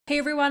Hey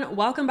everyone,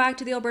 welcome back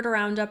to the Alberta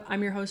Roundup.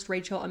 I'm your host,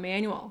 Rachel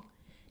Emmanuel.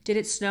 Did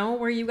it snow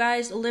where you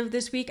guys live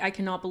this week? I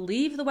cannot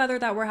believe the weather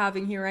that we're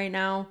having here right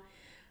now.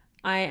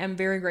 I am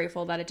very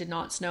grateful that it did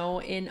not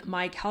snow in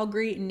my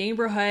Calgary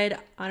neighborhood.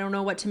 I don't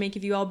know what to make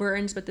of you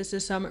Albertans, but this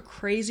is some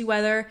crazy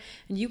weather,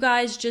 and you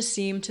guys just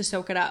seem to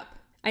soak it up.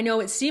 I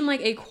know it seemed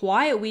like a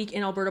quiet week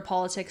in Alberta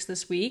politics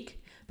this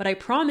week, but I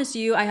promise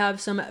you I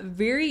have some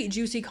very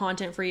juicy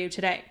content for you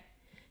today.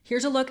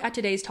 Here's a look at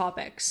today's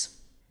topics.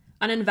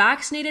 An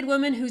unvaccinated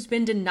woman who's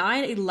been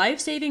denied a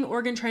life-saving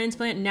organ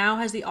transplant now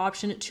has the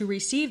option to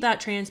receive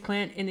that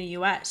transplant in the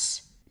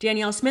US.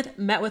 Danielle Smith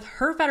met with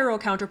her federal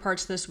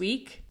counterparts this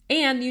week,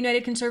 and the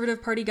United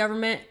Conservative Party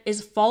government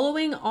is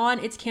following on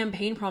its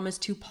campaign promise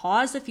to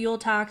pause the fuel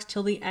tax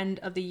till the end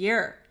of the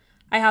year.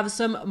 I have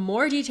some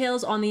more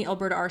details on the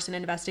Alberta arson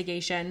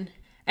investigation.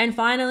 And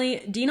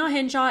finally, Deena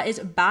Hinshaw is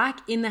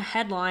back in the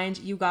headlines.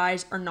 You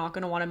guys are not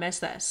going to want to miss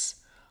this.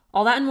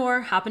 All that and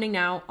more happening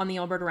now on the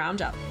Alberta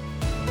Roundup.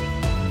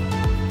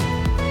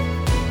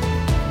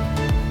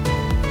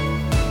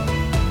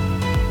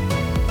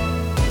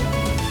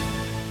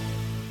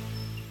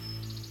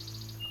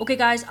 Okay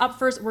guys, up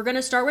first, we're going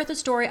to start with the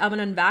story of an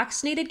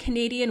unvaccinated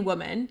Canadian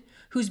woman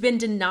who's been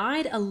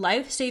denied a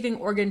life-saving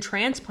organ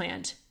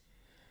transplant,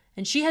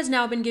 and she has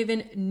now been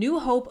given new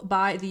hope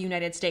by the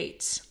United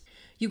States.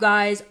 You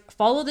guys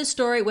follow this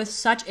story with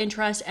such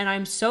interest, and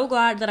I'm so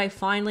glad that I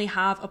finally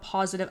have a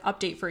positive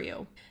update for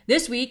you.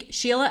 This week,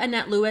 Sheila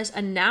Annette Lewis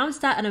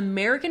announced that an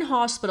American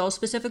hospital,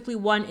 specifically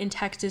one in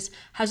Texas,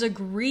 has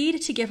agreed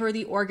to give her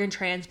the organ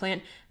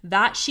transplant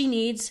that she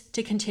needs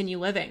to continue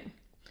living.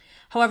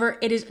 However,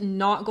 it is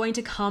not going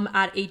to come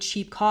at a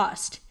cheap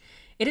cost.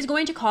 It is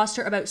going to cost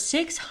her about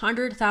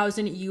 $600,000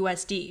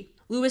 USD.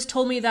 Lewis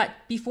told me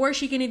that before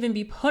she can even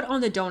be put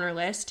on the donor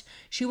list,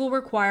 she will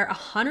require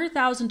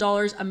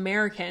 $100,000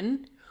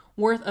 American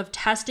worth of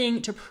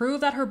testing to prove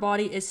that her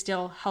body is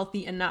still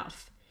healthy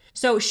enough.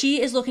 So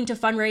she is looking to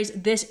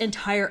fundraise this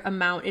entire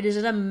amount. It is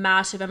a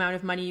massive amount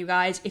of money, you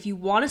guys. If you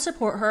want to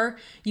support her,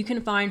 you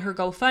can find her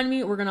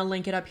GoFundMe. We're going to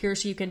link it up here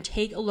so you can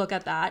take a look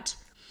at that.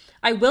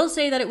 I will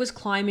say that it was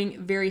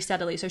climbing very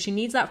steadily. So she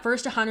needs that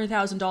first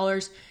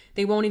 $100,000.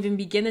 They won't even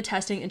begin the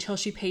testing until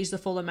she pays the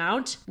full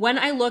amount. When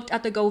I looked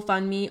at the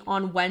GoFundMe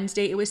on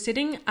Wednesday, it was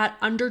sitting at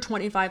under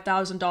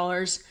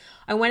 $25,000.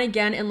 I went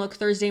again and looked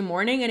Thursday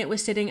morning and it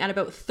was sitting at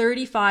about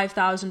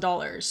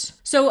 $35,000.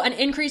 So an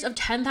increase of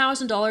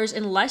 $10,000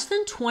 in less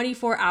than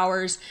 24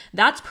 hours.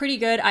 That's pretty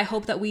good. I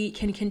hope that we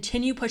can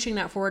continue pushing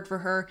that forward for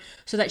her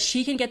so that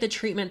she can get the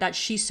treatment that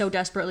she so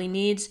desperately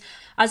needs.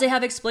 As I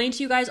have explained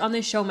to you guys on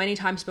this show many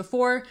times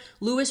before,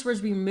 Lewis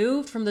was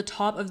removed from the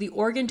top of the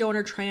organ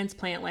donor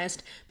transplant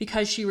list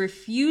because she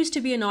refused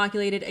to be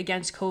inoculated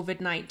against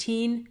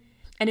COVID-19.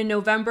 And in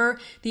November,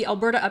 the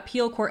Alberta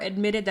Appeal Court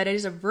admitted that it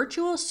is a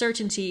virtual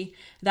certainty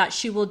that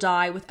she will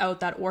die without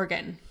that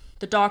organ.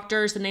 The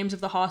doctors, the names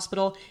of the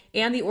hospital,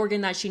 and the organ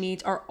that she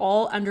needs are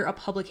all under a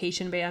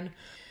publication ban.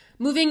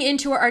 Moving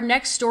into our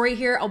next story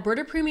here,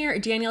 Alberta Premier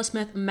Danielle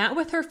Smith met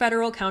with her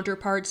federal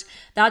counterparts,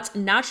 that's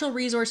Natural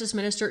Resources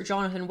Minister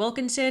Jonathan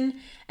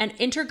Wilkinson and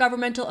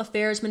Intergovernmental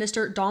Affairs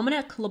Minister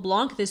Dominic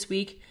LeBlanc this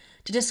week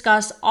to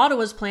discuss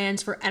Ottawa's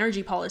plans for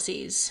energy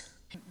policies.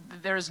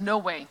 There is no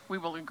way we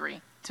will agree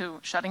to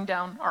shutting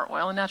down our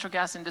oil and natural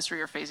gas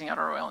industry or phasing out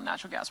our oil and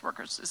natural gas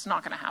workers. It's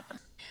not going to happen.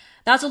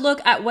 That's a look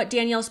at what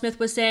Danielle Smith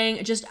was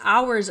saying just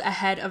hours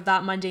ahead of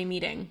that Monday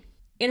meeting.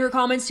 In her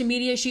comments to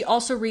media, she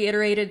also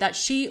reiterated that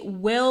she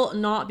will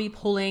not be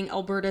pulling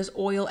Alberta's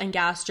oil and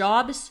gas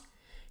jobs.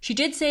 She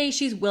did say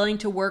she's willing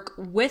to work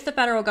with the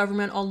federal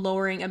government on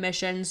lowering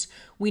emissions.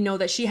 We know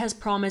that she has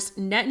promised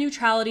net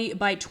neutrality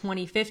by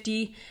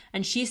 2050,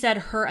 and she said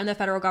her and the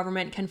federal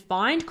government can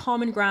find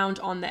common ground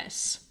on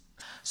this.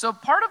 So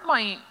part of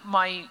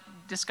my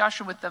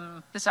discussion with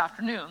them this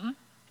afternoon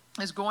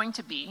is going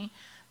to be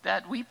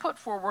that we put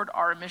forward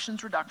our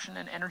emissions reduction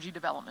and energy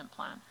development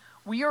plan.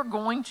 We are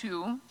going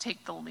to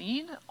take the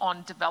lead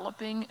on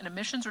developing an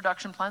emissions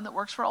reduction plan that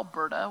works for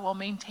Alberta while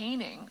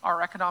maintaining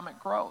our economic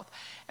growth.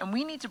 And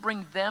we need to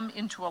bring them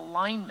into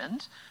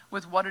alignment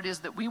with what it is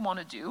that we want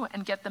to do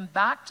and get them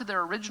back to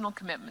their original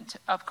commitment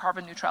of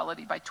carbon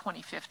neutrality by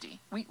 2050.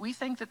 We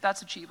think that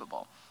that's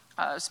achievable.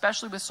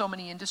 Especially with so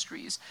many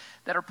industries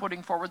that are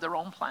putting forward their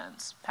own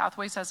plans.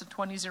 Pathways has a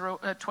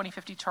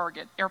 2050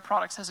 target. Air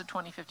Products has a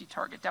 2050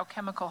 target. Dow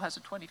Chemical has a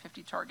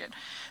 2050 target.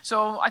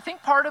 So I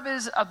think part of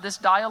this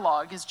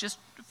dialogue is just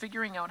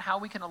figuring out how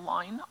we can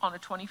align on a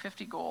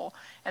 2050 goal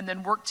and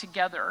then work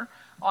together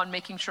on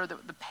making sure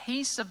that the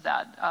pace of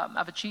that,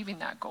 of achieving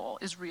that goal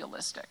is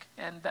realistic.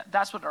 And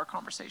that's what our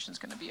conversation is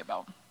going to be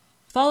about.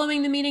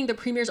 Following the meeting, the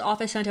Premier's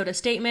office sent out a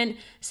statement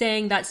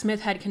saying that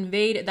Smith had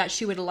conveyed that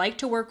she would like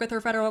to work with her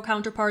federal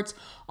counterparts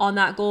on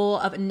that goal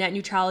of net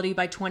neutrality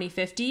by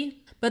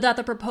 2050, but that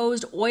the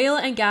proposed oil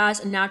and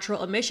gas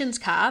natural emissions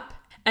cap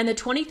and the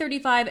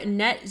 2035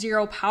 net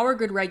zero power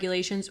grid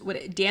regulations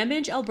would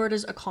damage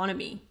Alberta's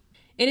economy.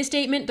 In a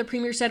statement, the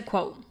Premier said,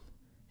 quote,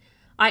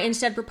 I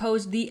instead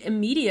proposed the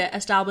immediate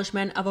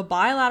establishment of a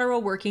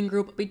bilateral working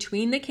group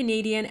between the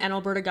Canadian and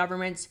Alberta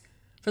governments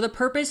for the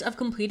purpose of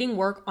completing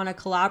work on a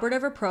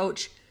collaborative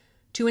approach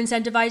to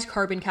incentivize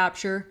carbon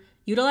capture,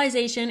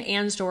 utilization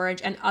and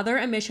storage, and other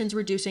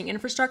emissions-reducing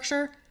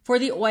infrastructure for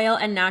the oil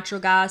and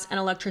natural gas and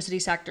electricity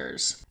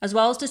sectors, as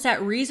well as to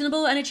set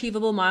reasonable and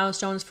achievable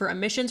milestones for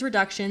emissions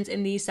reductions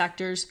in these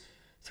sectors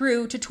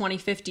through to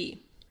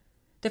 2050.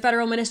 The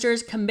federal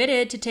ministers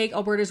committed to take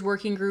Alberta's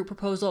working group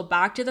proposal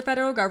back to the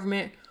federal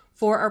government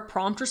for a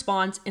prompt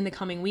response in the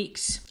coming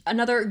weeks.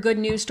 Another good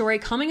news story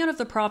coming out of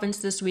the province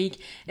this week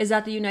is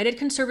that the United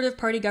Conservative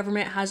Party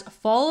government has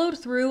followed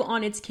through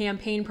on its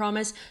campaign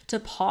promise to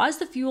pause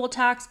the fuel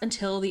tax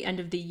until the end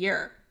of the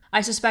year.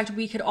 I suspect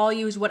we could all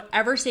use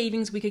whatever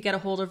savings we could get a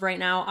hold of right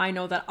now. I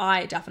know that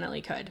I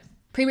definitely could.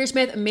 Premier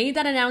Smith made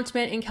that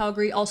announcement in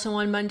Calgary also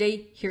on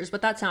Monday. Here's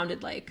what that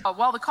sounded like.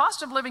 While the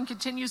cost of living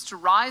continues to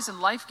rise and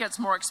life gets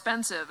more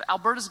expensive,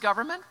 Alberta's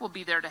government will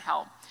be there to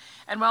help.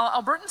 And while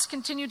Albertans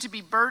continue to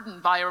be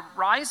burdened by a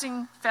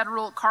rising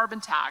federal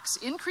carbon tax,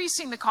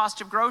 increasing the cost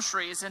of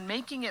groceries and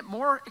making it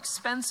more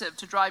expensive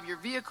to drive your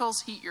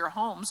vehicles, heat your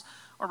homes,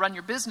 or run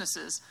your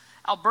businesses,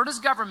 Alberta's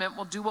government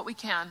will do what we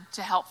can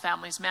to help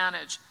families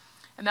manage.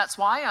 And that's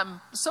why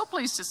I'm so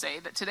pleased to say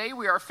that today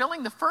we are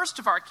filling the first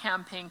of our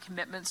campaign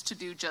commitments to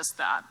do just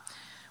that.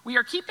 We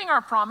are keeping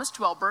our promise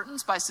to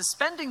Albertans by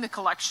suspending the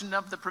collection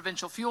of the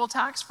provincial fuel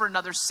tax for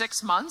another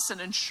 6 months and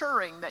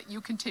ensuring that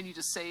you continue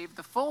to save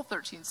the full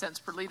 13 cents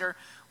per litre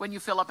when you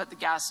fill up at the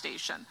gas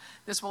station.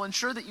 This will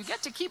ensure that you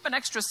get to keep an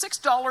extra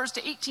 $6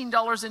 to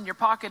 $18 in your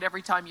pocket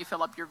every time you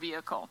fill up your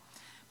vehicle.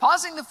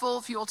 Pausing the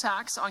full fuel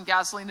tax on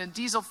gasoline and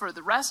diesel for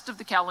the rest of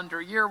the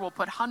calendar year will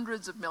put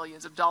hundreds of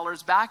millions of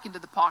dollars back into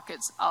the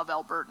pockets of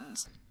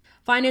Albertans.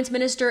 Finance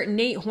Minister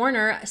Nate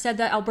Horner said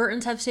that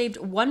Albertans have saved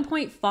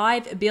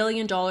 $1.5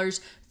 billion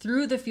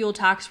through the fuel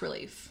tax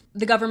relief.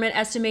 The government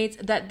estimates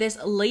that this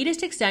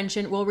latest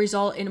extension will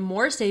result in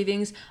more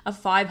savings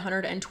of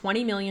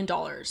 $520 million.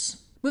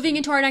 Moving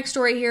into our next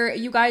story here,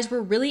 you guys were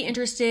really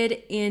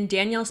interested in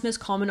Danielle Smith's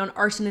comment on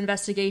arson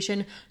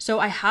investigation, so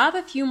I have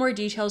a few more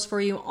details for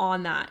you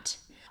on that.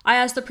 I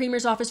asked the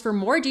Premier's office for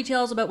more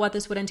details about what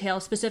this would entail.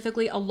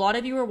 Specifically, a lot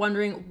of you were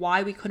wondering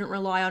why we couldn't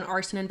rely on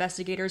arson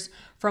investigators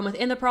from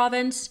within the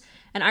province,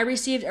 and I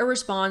received a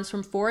response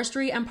from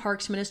Forestry and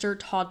Parks Minister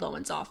Todd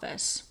Lowen's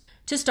office.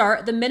 To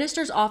start, the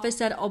Minister's office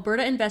said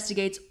Alberta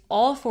investigates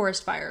all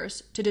forest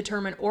fires to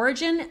determine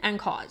origin and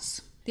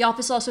cause. The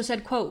office also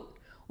said, quote,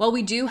 "While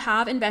we do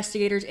have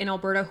investigators in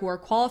Alberta who are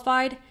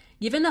qualified,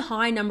 given the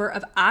high number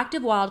of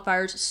active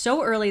wildfires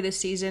so early this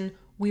season,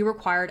 we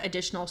required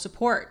additional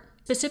support."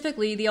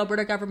 Specifically, the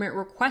Alberta government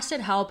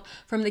requested help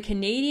from the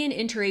Canadian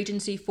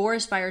Interagency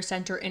Forest Fire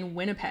Centre in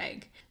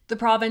Winnipeg. The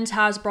province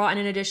has brought in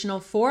an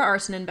additional 4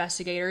 arson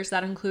investigators.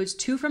 That includes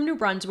 2 from New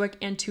Brunswick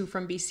and 2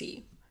 from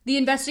BC. The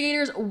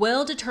investigators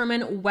will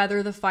determine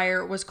whether the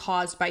fire was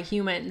caused by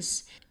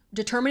humans.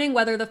 Determining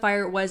whether the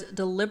fire was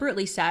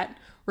deliberately set,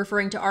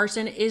 referring to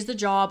arson, is the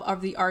job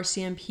of the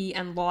RCMP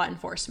and law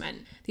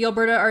enforcement. The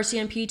Alberta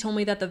RCMP told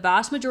me that the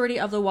vast majority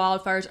of the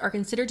wildfires are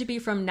considered to be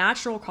from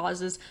natural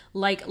causes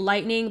like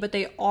lightning, but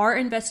they are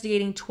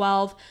investigating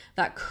 12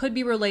 that could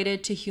be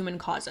related to human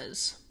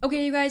causes.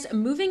 Okay, you guys,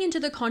 moving into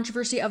the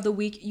controversy of the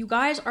week, you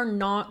guys are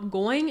not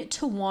going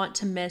to want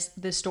to miss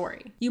this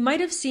story. You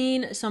might have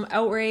seen some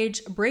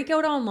outrage break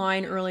out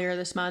online earlier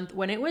this month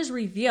when it was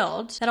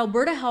revealed that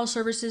Alberta Health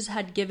Services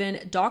had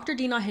given Dr.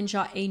 Deena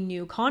Hinshaw a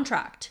new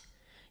contract.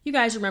 You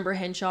guys remember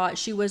Hinshaw.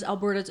 She was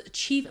Alberta's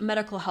Chief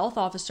Medical Health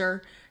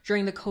Officer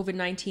during the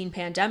COVID-19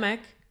 pandemic.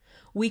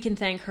 We can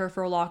thank her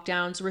for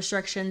lockdowns,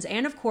 restrictions,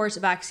 and of course,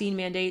 vaccine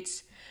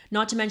mandates,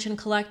 not to mention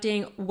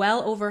collecting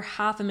well over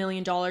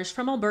 $500,000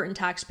 from Albertan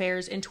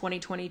taxpayers in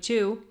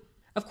 2022.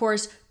 Of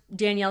course,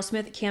 Danielle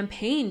Smith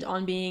campaigned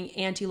on being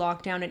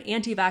anti-lockdown and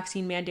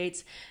anti-vaccine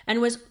mandates and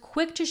was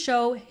quick to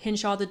show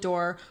Hinshaw the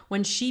door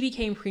when she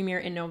became Premier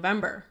in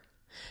November.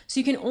 So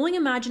you can only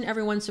imagine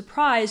everyone's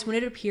surprise when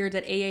it appeared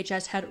that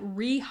AHS had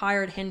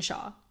rehired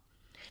Hinshaw.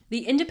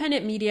 The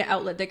independent media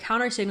outlet, the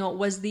Countersignal,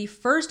 was the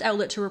first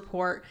outlet to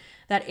report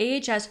that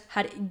AHS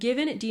had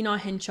given Deena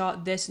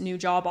Hinshaw this new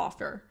job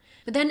offer.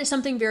 But then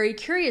something very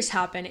curious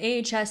happened.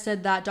 AHS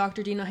said that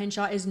Dr. Deena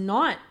Hinshaw is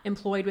not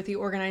employed with the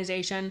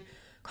organization,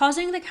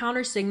 causing the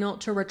Countersignal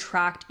to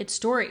retract its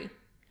story.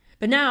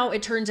 But now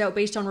it turns out,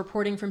 based on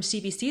reporting from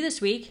CBC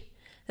this week,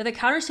 that the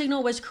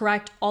Countersignal was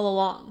correct all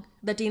along,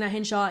 that Deena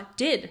Hinshaw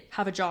did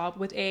have a job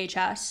with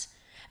AHS,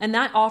 and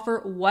that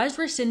offer was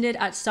rescinded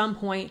at some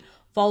point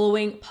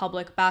following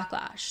public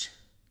backlash.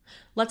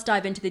 Let's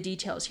dive into the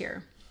details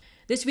here.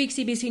 This week,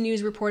 CBC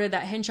News reported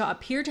that Hinshaw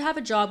appeared to have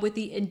a job with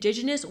the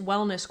Indigenous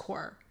Wellness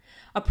Corps,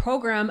 a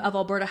program of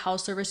Alberta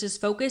Health Services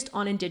focused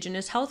on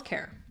Indigenous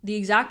healthcare. The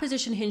exact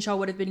position Hinshaw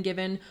would have been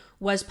given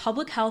was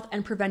Public Health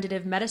and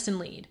Preventative Medicine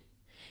Lead.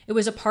 It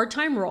was a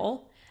part-time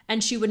role,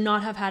 and she would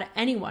not have had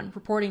anyone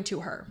reporting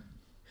to her.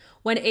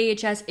 When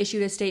AHS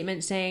issued a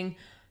statement saying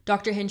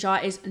Dr.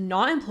 Hinshaw is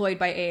not employed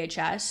by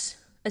AHS,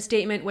 a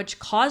statement which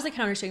caused the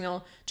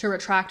Countersignal to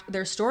retract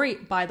their story,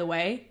 by the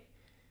way,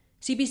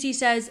 CBC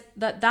says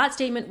that that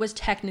statement was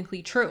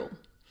technically true.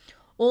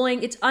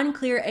 Olling, it's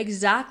unclear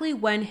exactly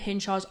when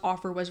Hinshaw's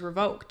offer was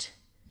revoked.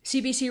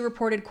 CBC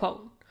reported,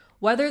 quote,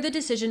 whether the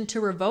decision to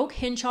revoke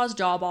Hinshaw's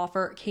job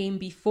offer came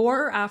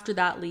before or after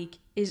that leak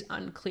is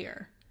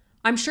unclear.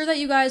 I'm sure that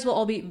you guys will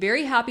all be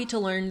very happy to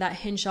learn that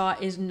Hinshaw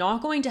is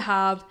not going to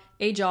have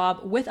a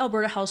job with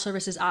Alberta Health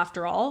Services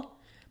after all,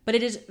 but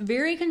it is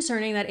very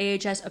concerning that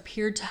AHS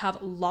appeared to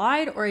have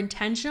lied or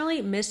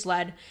intentionally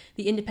misled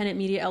the independent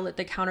media outlet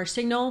The Counter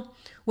Signal,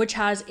 which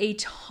has a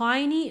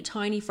tiny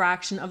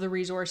fraction of the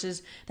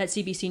resources that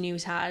CBC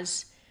News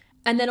has.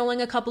 And then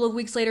only a couple of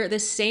weeks later,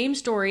 this same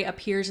story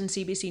appears in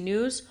CBC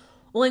News,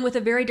 only with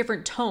a very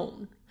different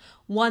tone.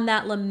 One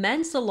that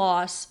laments the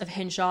loss of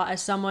Hinshaw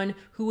as someone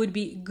who would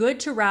be good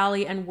to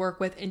rally and work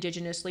with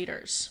Indigenous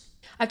leaders.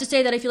 I have to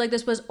say that I feel like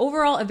this was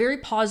overall a very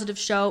positive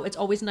show. It's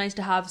always nice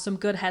to have some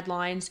good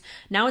headlines.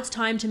 Now it's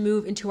time to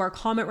move into our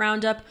comment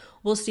roundup.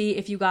 We'll see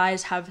if you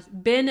guys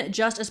have been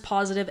just as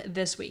positive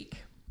this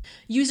week.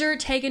 User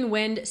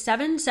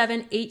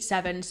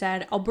TaganWind7787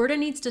 said, Alberta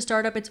needs to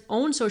start up its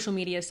own social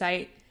media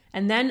site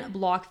and then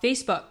block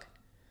Facebook.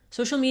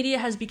 Social media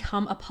has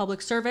become a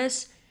public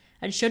service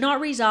and should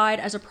not reside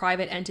as a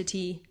private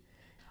entity.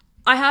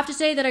 I have to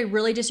say that I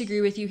really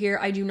disagree with you here.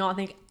 I do not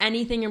think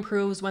anything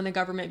improves when the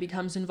government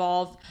becomes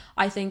involved.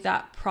 I think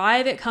that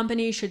private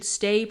companies should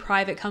stay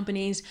private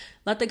companies.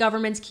 Let the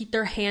governments keep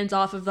their hands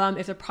off of them.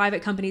 If the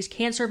private companies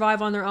can't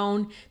survive on their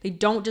own, they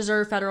don't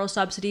deserve federal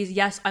subsidies.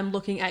 Yes, I'm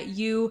looking at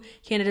you,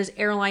 Canada's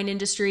airline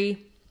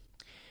industry.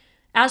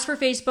 As for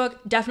Facebook,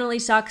 definitely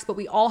sucks, but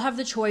we all have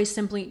the choice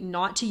simply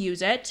not to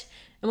use it.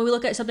 And when we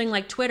look at something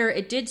like Twitter,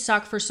 it did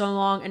suck for so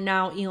long, and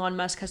now Elon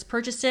Musk has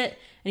purchased it,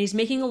 and he's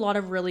making a lot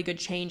of really good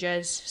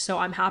changes. So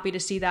I'm happy to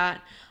see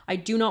that. I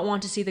do not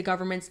want to see the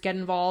governments get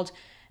involved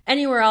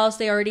anywhere else.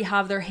 They already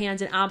have their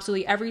hands in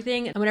absolutely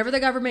everything. And whenever the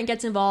government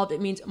gets involved,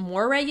 it means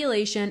more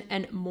regulation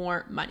and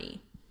more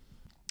money.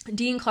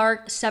 Dean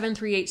Clark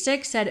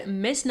 7386 said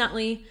Miss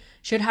Nutley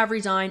should have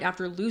resigned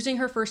after losing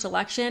her first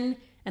election,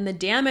 and the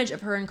damage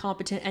of her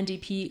incompetent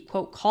NDP,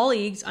 quote,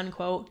 colleagues,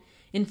 unquote,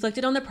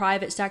 inflicted on the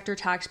private sector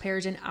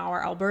taxpayers in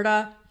our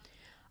Alberta.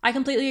 I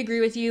completely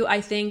agree with you. I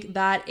think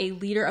that a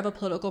leader of a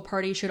political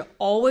party should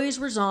always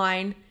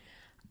resign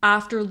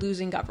after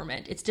losing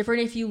government. It's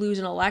different if you lose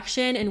an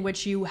election in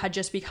which you had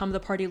just become the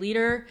party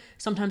leader.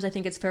 Sometimes I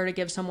think it's fair to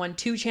give someone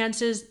 2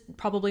 chances,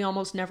 probably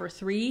almost never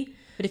 3.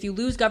 But if you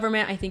lose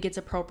government, I think it's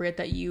appropriate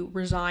that you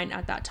resign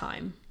at that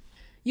time.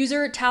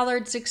 User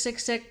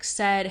Tallard666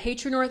 said, hey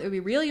True North, it would be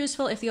really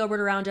useful if the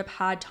Alberta Roundup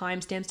had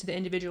timestamps to the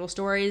individual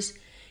stories.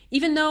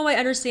 Even though I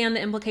understand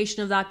the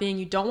implication of that being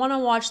you don't want to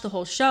watch the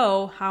whole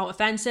show, how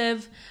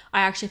offensive,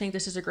 I actually think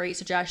this is a great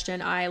suggestion.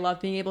 I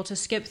love being able to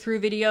skip through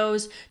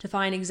videos to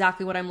find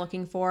exactly what I'm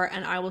looking for,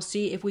 and I will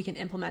see if we can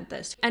implement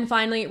this. And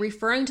finally,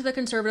 referring to the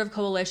Conservative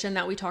Coalition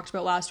that we talked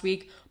about last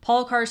week,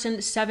 Paul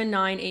Carson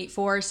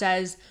 7984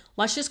 says,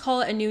 let's just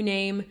call it a new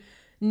name,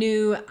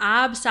 New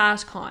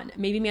Absascon.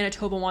 Maybe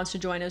Manitoba wants to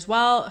join as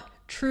well.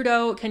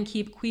 Trudeau can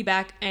keep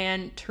Quebec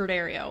and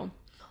Ontario.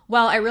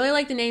 Well, I really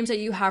like the names that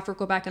you have for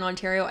Quebec and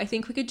Ontario. I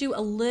think we could do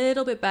a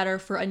little bit better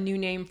for a new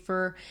name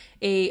for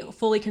a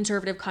fully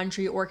conservative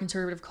country or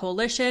conservative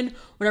coalition,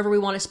 whatever we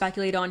want to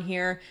speculate on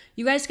here.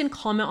 You guys can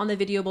comment on the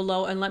video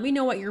below and let me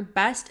know what your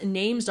best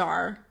names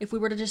are. If we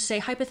were to just say,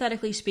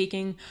 hypothetically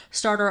speaking,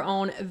 start our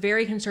own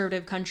very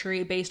conservative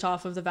country based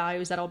off of the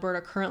values that Alberta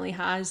currently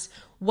has,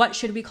 what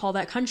should we call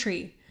that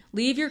country?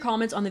 Leave your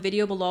comments on the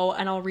video below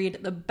and I'll read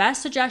the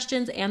best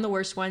suggestions and the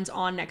worst ones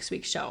on next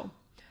week's show.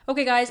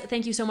 Okay guys,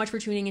 thank you so much for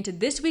tuning into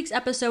this week's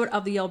episode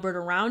of the Alberta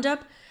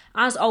Roundup.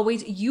 As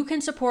always, you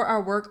can support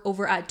our work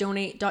over at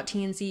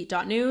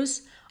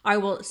donate.tnc.news. I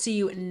will see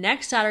you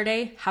next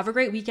Saturday. Have a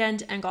great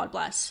weekend and God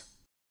bless.